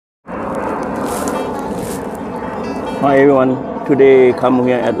Hi everyone, today come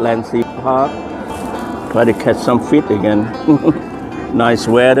here at Lorenzy Park, try to catch some fish again. Nice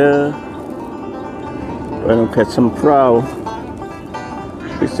weather, try to catch some trout,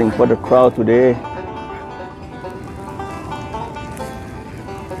 fishing for the trout today.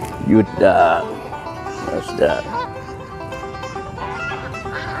 Use that, what's that?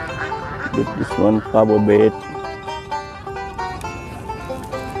 Use this one power bait.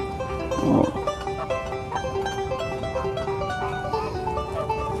 Oh.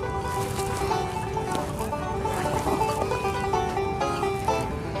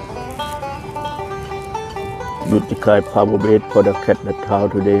 Use the kind power bait for the catch the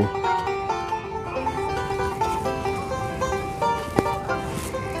trout today.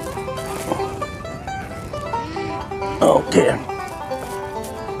 Okay.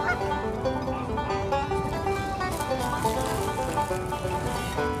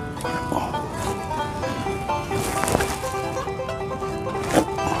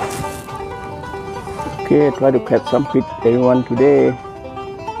 Okay, try to catch some fish everyone today.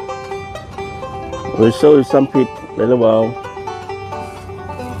 We'll show you some fish later on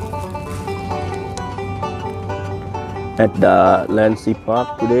at the Lorenzy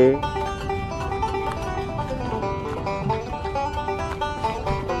Park today.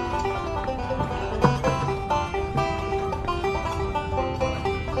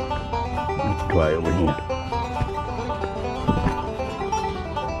 Let's try over here.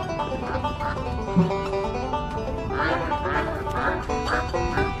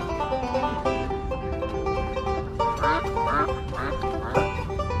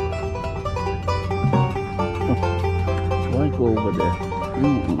 Why go over there?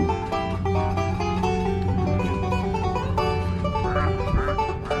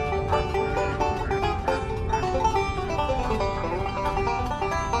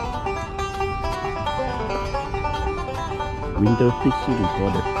 Winter fishing for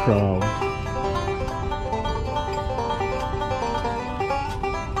the trout.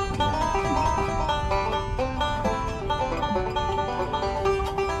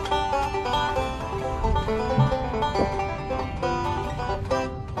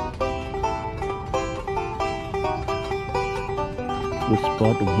 Good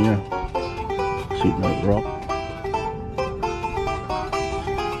spot over here. See that rock.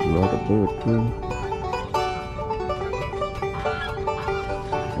 A lot of birds too.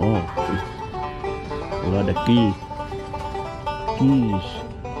 Oh, a lot of geese.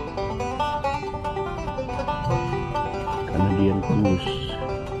 Canadian goose.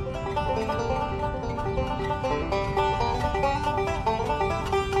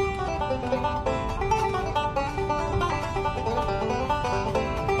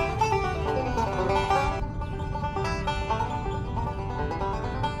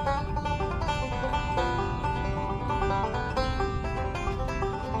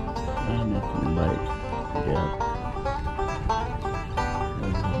 Nothing bite. Yeah.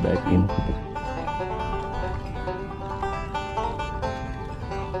 Back in.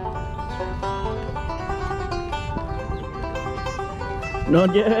 Not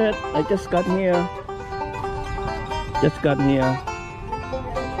yet. I just got here.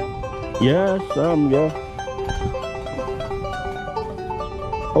 Yes, yeah.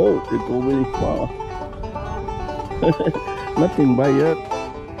 Oh, they go really far. Nothing bite yet.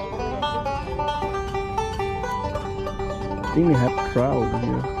 I think we have trout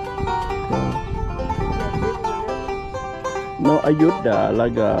here. No, I use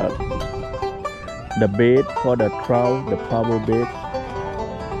the bait for the trout, the power bait.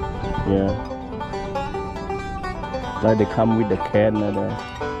 Yeah, like they come with the can,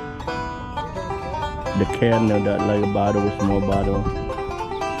 the can, like a bottle, small bottle.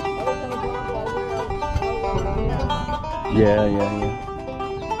 Yeah.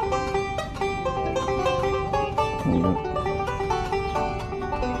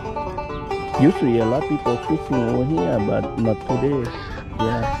 Usually a lot of people fishing over here, but not today.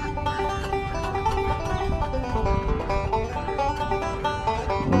 Yeah.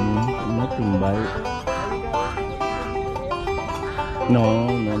 Nothing bite. No,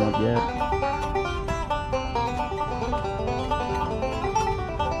 not yet.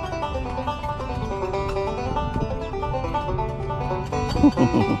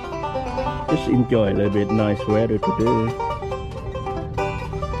 Just enjoy a little bit nice weather today.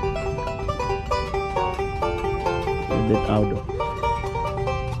 Outdoor.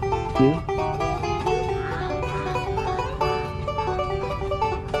 Here.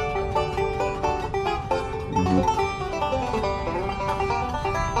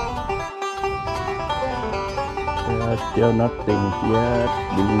 Still nothing yet.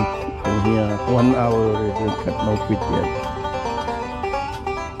 From here, 1 hour, they don't catch no fish yet.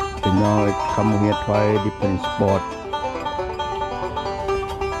 So now I come here, try different spot.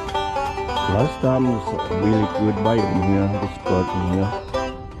 Last time was a really good bite in here, this spot in here.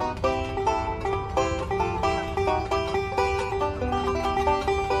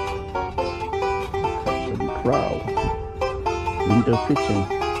 Some trout. Winter fishing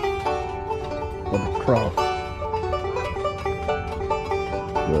for the trout.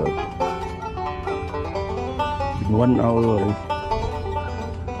 Good. In 1 hour,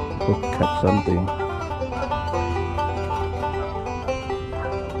 I catch something.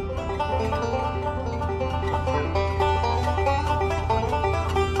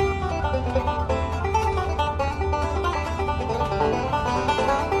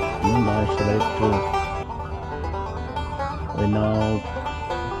 Nice lake too. We now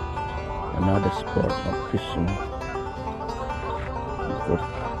another spot of fishing. We've got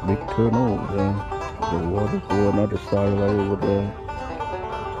big turtle there. The water go another side way over there.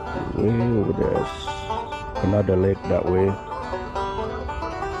 Way over there. Another lake that way.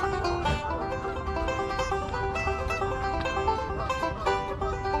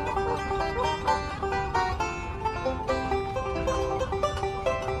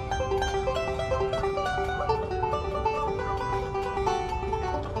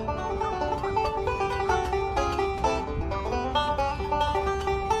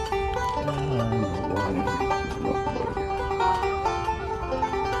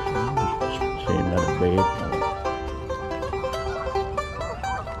 Another bait.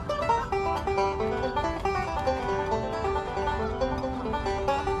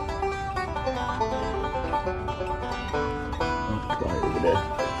 Try over there.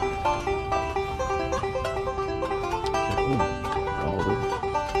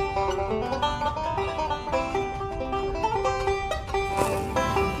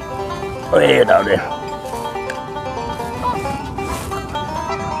 Way down there.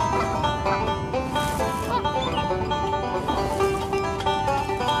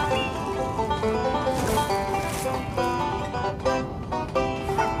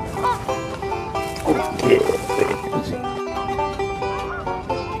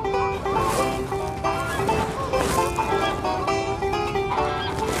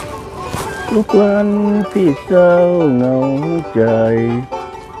 Lúc anh phía sau ngầu trời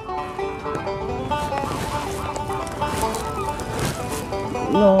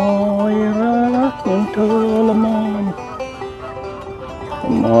lôi ra những thơ lâm an.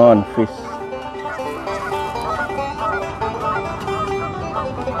 Come on, fish.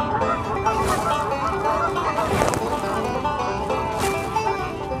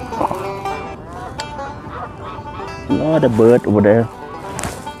 Not a bird over there.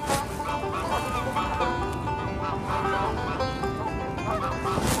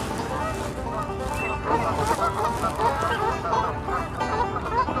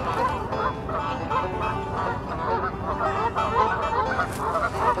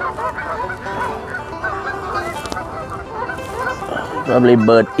 Probably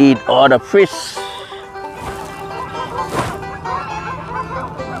bird eat all the fish.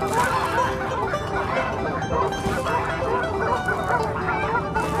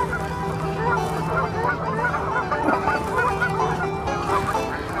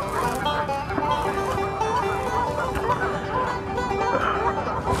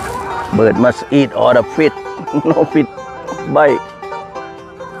 Bird must eat all the fish. No fish bite.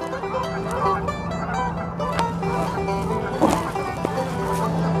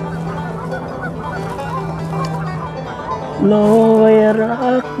 Lôi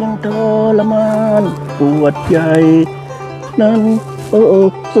รักยังทรมานปวดใจนั้นอ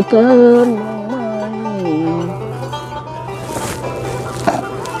กสะท้านมองไม่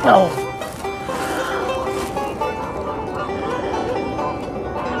เอา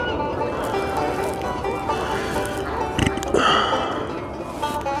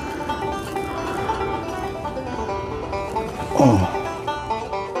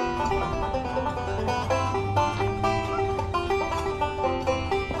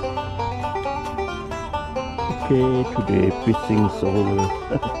Okay, today fishing is over.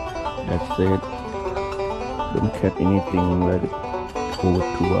 That's it. Don't catch anything like over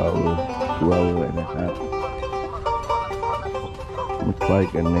 2 hours, 2 hours and a half. We'll try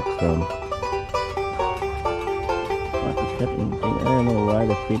again next time. Not to catch anything. I don't know why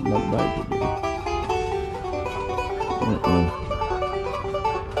the fish not bite today.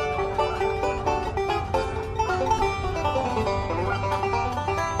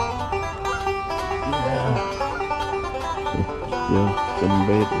 Yeah, some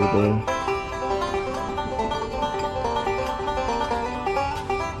bait over there.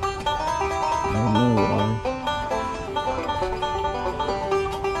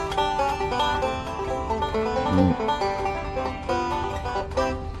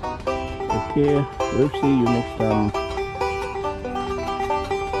 Okay, we'll see you next time.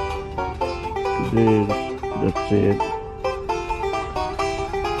 Today, that's it.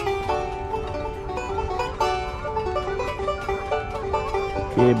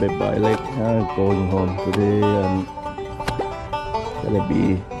 Okay, bye bye. Like going home today. Gonna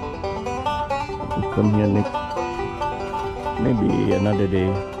be come here next, maybe another day.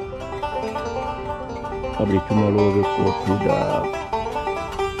 Probably tomorrow we'll go to the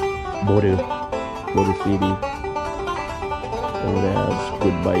border city. Over there, it's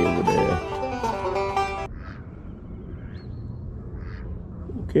goodbye over there.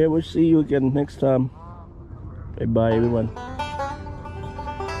 Okay, we'll see you again next time. Bye bye, everyone.